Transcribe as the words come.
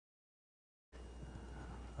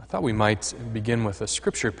thought we might begin with a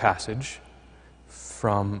scripture passage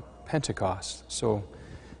from Pentecost. So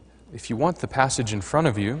if you want the passage in front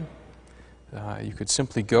of you, you could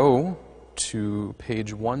simply go to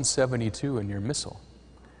page 172 in your missal,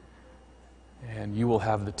 and you will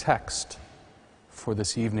have the text for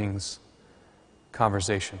this evening's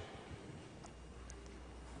conversation.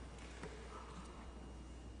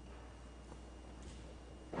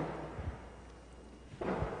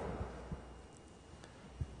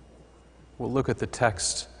 We'll look at the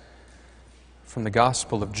text from the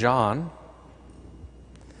Gospel of John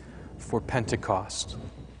for Pentecost.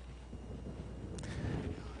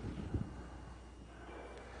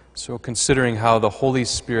 So, considering how the Holy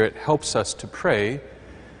Spirit helps us to pray,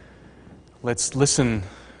 let's listen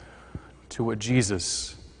to what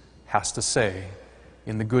Jesus has to say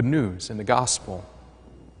in the good news, in the Gospel.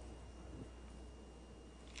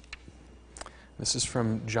 This is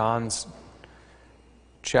from John's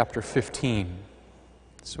chapter 15.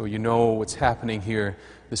 So you know what's happening here.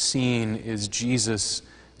 The scene is Jesus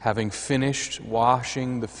having finished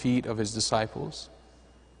washing the feet of his disciples.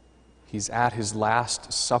 He's at his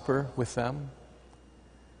last supper with them,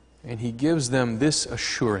 and he gives them this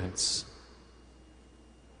assurance,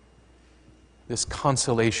 this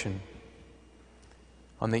consolation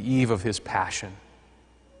on the eve of his passion.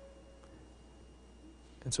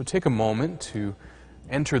 And so take a moment to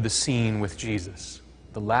enter the scene with Jesus,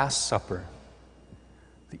 the Last Supper,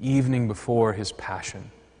 the evening before his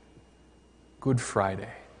passion, Good Friday.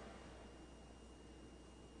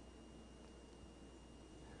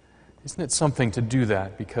 Isn't it something to do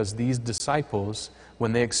that? Because these disciples,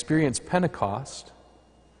 when they experience Pentecost,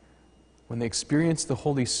 when they experience the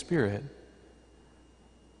Holy Spirit,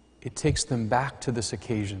 it takes them back to this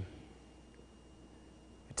occasion.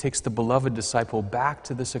 It takes the beloved disciple back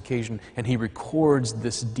to this occasion, and he records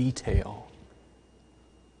this detail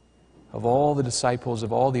of all the disciples,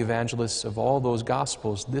 of all the evangelists, of all those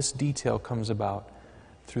Gospels. This detail comes about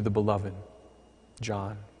through the beloved,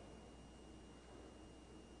 John.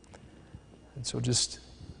 And so just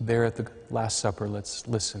there at the Last Supper, let's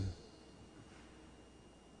listen.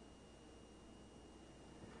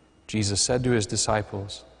 Jesus said to his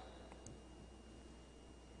disciples,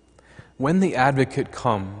 "When the Advocate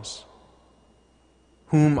comes,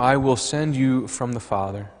 whom I will send you from the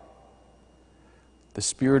Father, the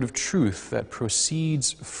Spirit of truth that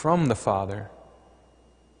proceeds from the Father,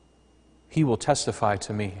 he will testify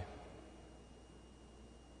to me.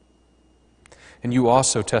 And you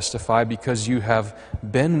also testify because you have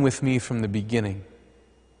been with me from the beginning.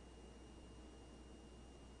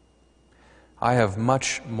 I have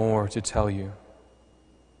much more to tell you,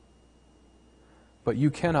 but you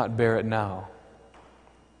cannot bear it now.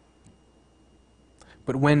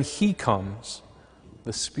 But when he comes,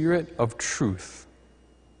 the Spirit of truth,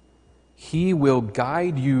 he will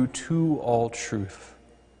guide you to all truth.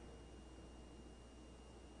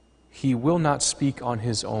 He will not speak on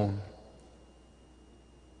his own,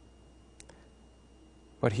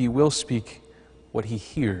 but he will speak what he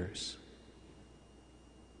hears,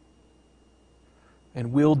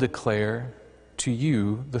 and will declare to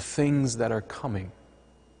you the things that are coming.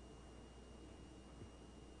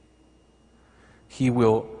 He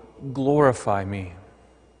will glorify me,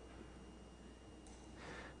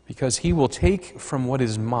 because he will take from what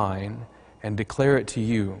is mine and declare it to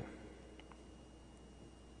you.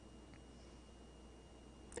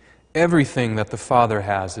 Everything that the Father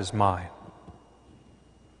has is mine.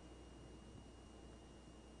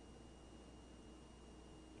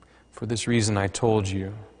 For this reason I told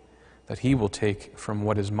you that he will take from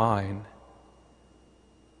what is mine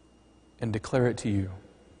and declare it to you.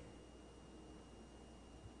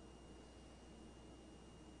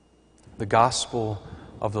 The Gospel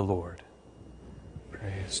of the Lord.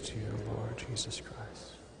 Praise to you, Lord Jesus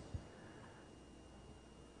Christ."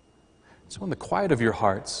 So in the quiet of your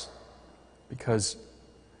hearts, because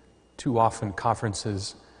too often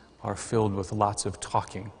conferences are filled with lots of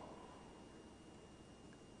talking,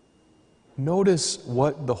 notice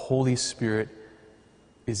what the Holy Spirit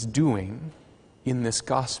is doing in this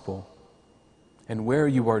gospel and where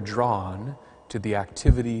you are drawn to the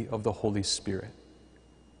activity of the Holy Spirit.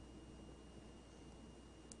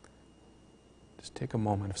 Just take a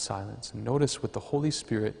moment of silence and notice what the Holy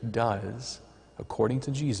Spirit does, according to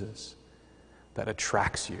Jesus, that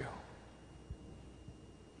attracts you.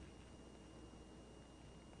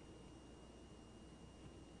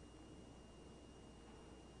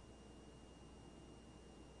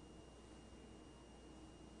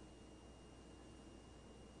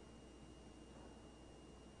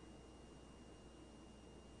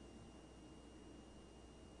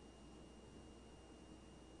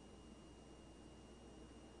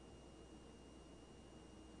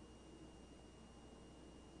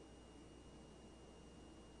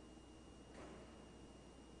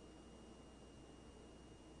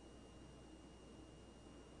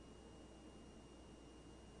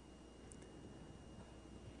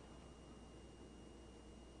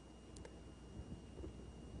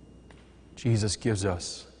 Jesus gives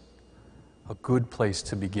us a good place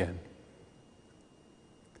to begin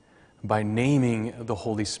by naming the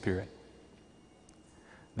Holy Spirit,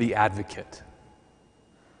 the Advocate.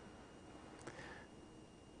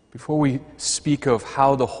 Before we speak of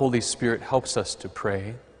how the Holy Spirit helps us to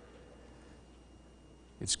pray,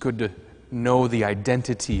 it's good to know the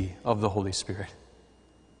identity of the Holy Spirit.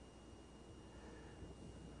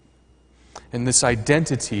 And this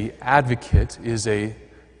identity, advocate, is a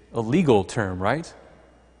legal term, right?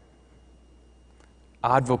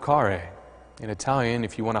 Advocare. In Italian,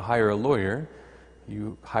 if you want to hire a lawyer,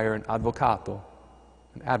 you hire an avvocato,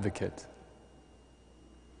 an advocate.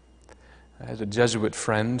 I had a Jesuit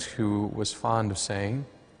friend who was fond of saying,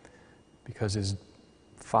 because his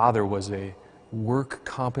father was a work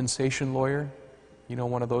compensation lawyer, you know,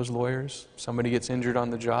 one of those lawyers, somebody gets injured on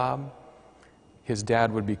the job, his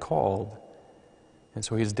dad would be called. And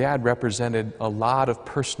so his dad represented a lot of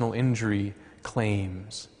personal injury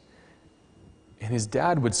claims. And his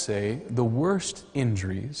dad would say, the worst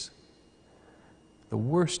injuries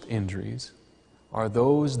are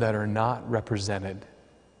those that are not represented.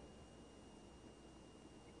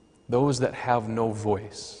 Those that have no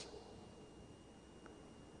voice.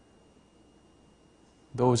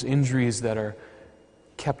 Those injuries that are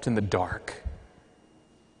kept in the dark.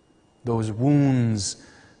 Those wounds,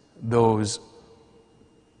 those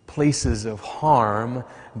places of harm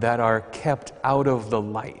that are kept out of the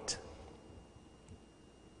light.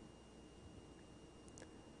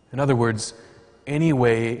 In other words, any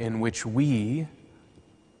way in which we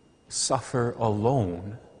suffer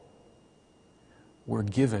alone, we're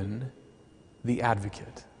given the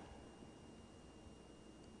Advocate.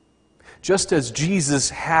 Just as Jesus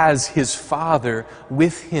has His Father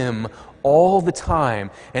with Him all the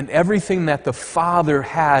time, and everything that the Father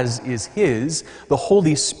has is His, the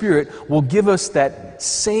Holy Spirit will give us that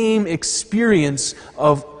same experience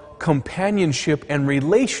of companionship and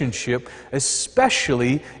relationship,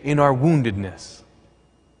 especially in our woundedness.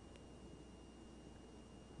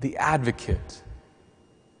 The Advocate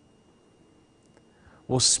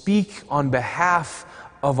will speak on behalf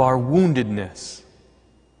of our woundedness,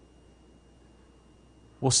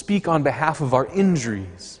 will speak on behalf of our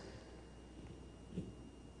injuries.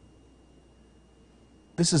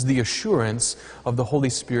 This is the assurance of the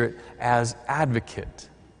Holy Spirit as Advocate.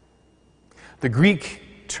 The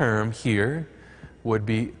Greek term here would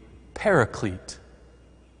be paraclete.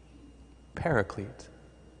 Paraclete.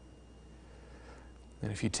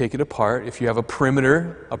 And if you take it apart, if you have a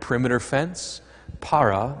perimeter fence,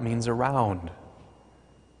 para means around.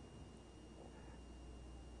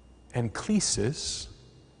 And klesis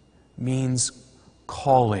means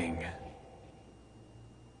calling.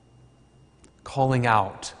 Calling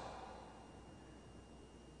out.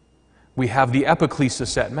 We have the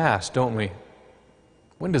epiclesis at Mass, don't we?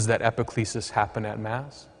 When does that epiclesis happen at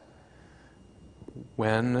Mass?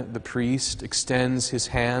 When the priest extends his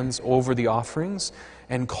hands over the offerings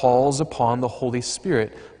and calls upon the Holy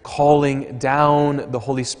Spirit, calling down the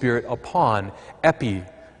Holy Spirit upon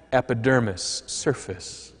epidermis,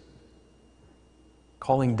 surface.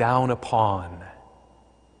 Calling down upon.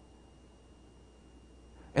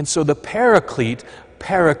 And so the paraclete,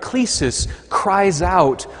 paraclesis, cries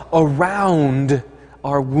out around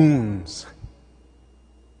our wounds.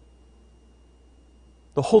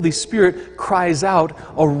 The Holy Spirit cries out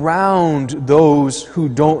around those who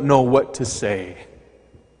don't know what to say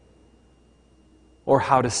or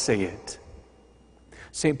how to say it.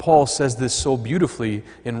 St. Paul says this so beautifully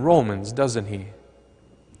in Romans, doesn't he?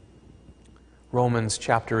 Romans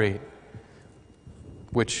chapter 8,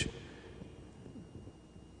 which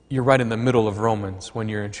you're right in the middle of Romans when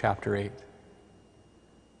you're in chapter 8.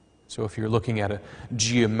 So if you're looking at a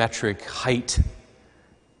geometric height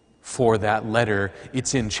for that letter,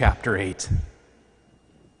 it's in chapter 8.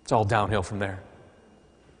 It's all downhill from there.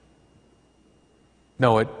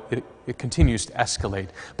 No, it continues to escalate.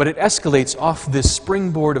 But it escalates off this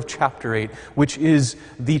springboard of chapter 8, which is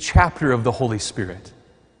the chapter of the Holy Spirit.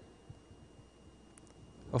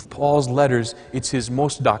 Of Paul's letters, it's his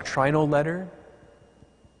most doctrinal letter.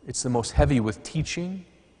 It's the most heavy with teaching.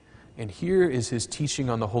 And here is his teaching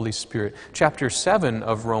on the Holy Spirit. Chapter 7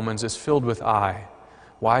 of Romans is filled with I.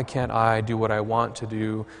 Why can't I do what I want to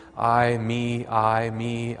do? I, me,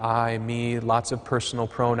 lots of personal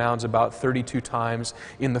pronouns, about 32 times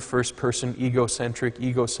in the first person,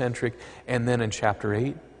 egocentric. And then in chapter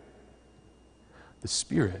 8, the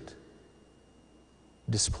Spirit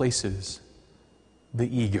displaces the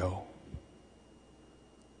ego.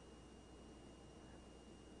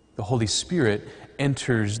 The Holy Spirit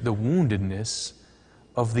enters the woundedness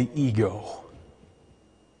of the ego.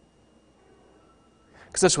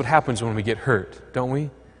 Because that's what happens when we get hurt, don't we?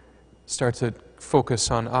 Start to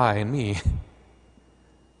focus on I and me.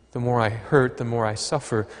 The more I hurt, the more I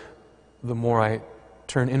suffer, the more I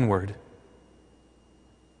turn inward.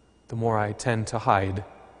 The more I tend to hide.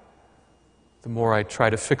 The more I try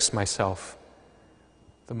to fix myself.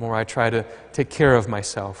 The more I try to take care of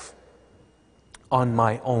myself on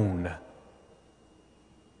my own.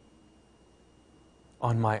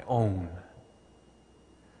 On my own.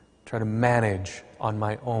 Try to manage on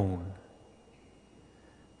my own.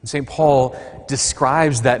 And St. Paul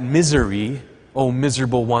describes that misery, "O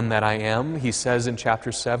miserable one that I am," he says in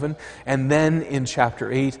chapter 7. And then in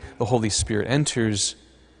chapter 8, the Holy Spirit enters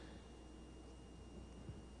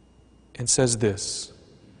and says this: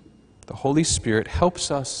 the Holy Spirit helps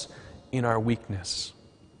us in our weakness.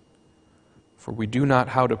 For we do not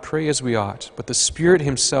how to pray as we ought, but the Spirit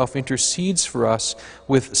Himself intercedes for us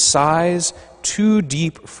with sighs too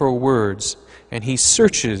deep for words, and He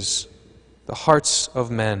searches the hearts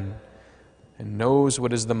of men and knows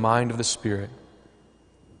what is the mind of the Spirit,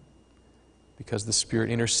 because the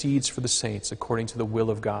Spirit intercedes for the saints according to the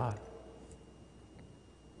will of God.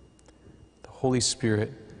 The Holy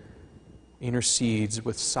Spirit intercedes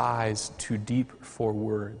with sighs too deep for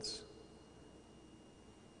words.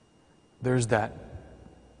 There's that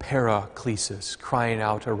paraklesis crying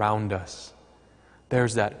out around us.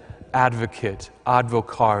 There's that advocate,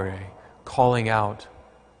 advocare, calling out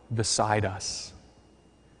beside us.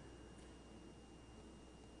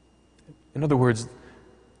 In other words,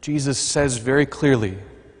 Jesus says very clearly,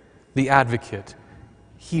 the advocate,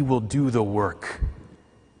 He will do the work.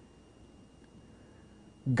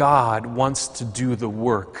 God wants to do the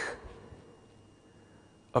work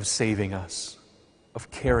of saving us,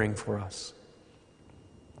 of caring for us.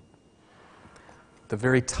 The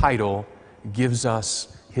very title gives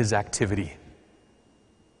us His activity.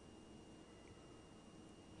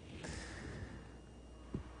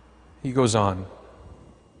 He goes on,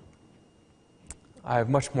 I have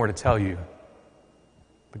much more to tell you,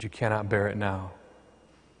 but you cannot bear it now.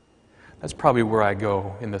 That's probably where I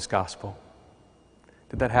go in this gospel.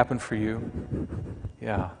 Did that happen for you?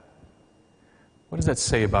 Yeah. What does that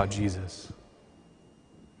say about Jesus?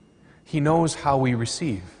 He knows how we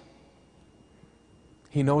receive.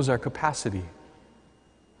 He knows our capacity.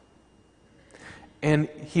 And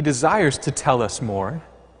He desires to tell us more,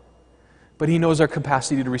 but He knows our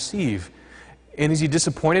capacity to receive. And is He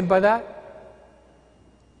disappointed by that?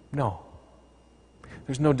 No.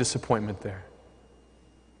 There's no disappointment there.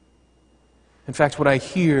 In fact, what I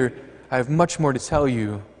hear, I have much more to tell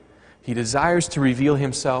you. He desires to reveal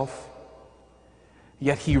Himself,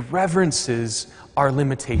 yet He reverences our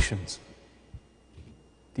limitations.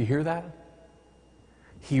 Do you hear that?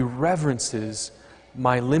 He reverences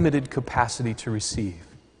my limited capacity to receive.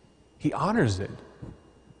 He honors it.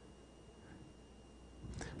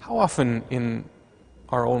 How often in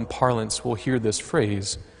our own parlance we'll hear this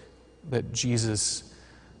phrase that Jesus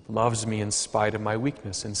loves me in spite of my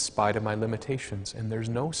weakness, in spite of my limitations. And there's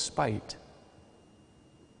no spite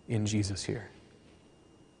in Jesus here.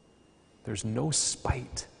 There's no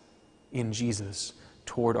spite in Jesus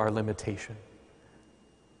toward our limitation.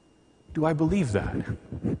 Do I believe that?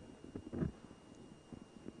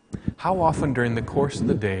 How often during the course of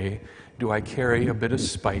the day do I carry a bit of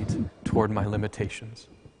spite toward my limitations?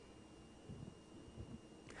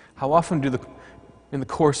 How often in the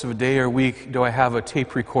course of a day or week do I have a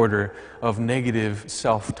tape recorder of negative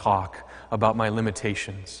self-talk about my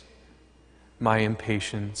limitations, my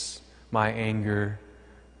impatience, my anger,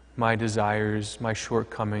 my desires, my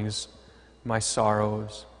shortcomings, my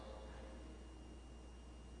sorrows?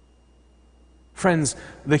 Friends,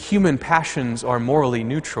 the human passions are morally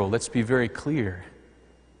neutral. Let's be very clear.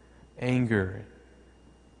 Anger,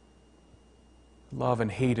 love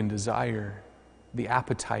and hate and desire, the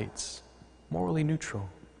appetites, morally neutral.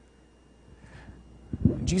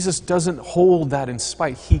 Jesus doesn't hold that in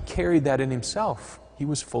spite. He carried that in Himself. He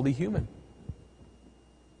was fully human.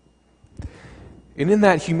 And in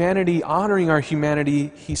that humanity, honoring our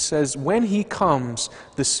humanity, He says, when He comes,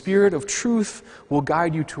 the Spirit of truth will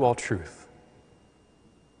guide you to all truth.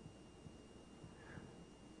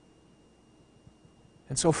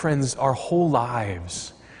 And so, friends, our whole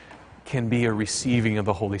lives can be a receiving of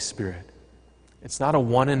the Holy Spirit. It's not a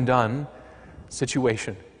one and done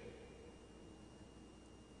situation.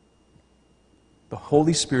 The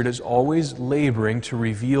Holy Spirit is always laboring to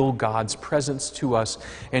reveal God's presence to us,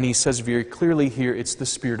 and He says very clearly here, it's the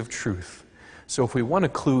Spirit of truth. So if we want a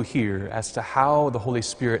clue here as to how the Holy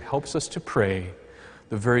Spirit helps us to pray,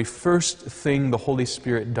 the very first thing the Holy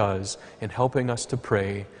Spirit does in helping us to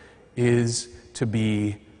pray is to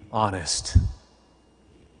be honest.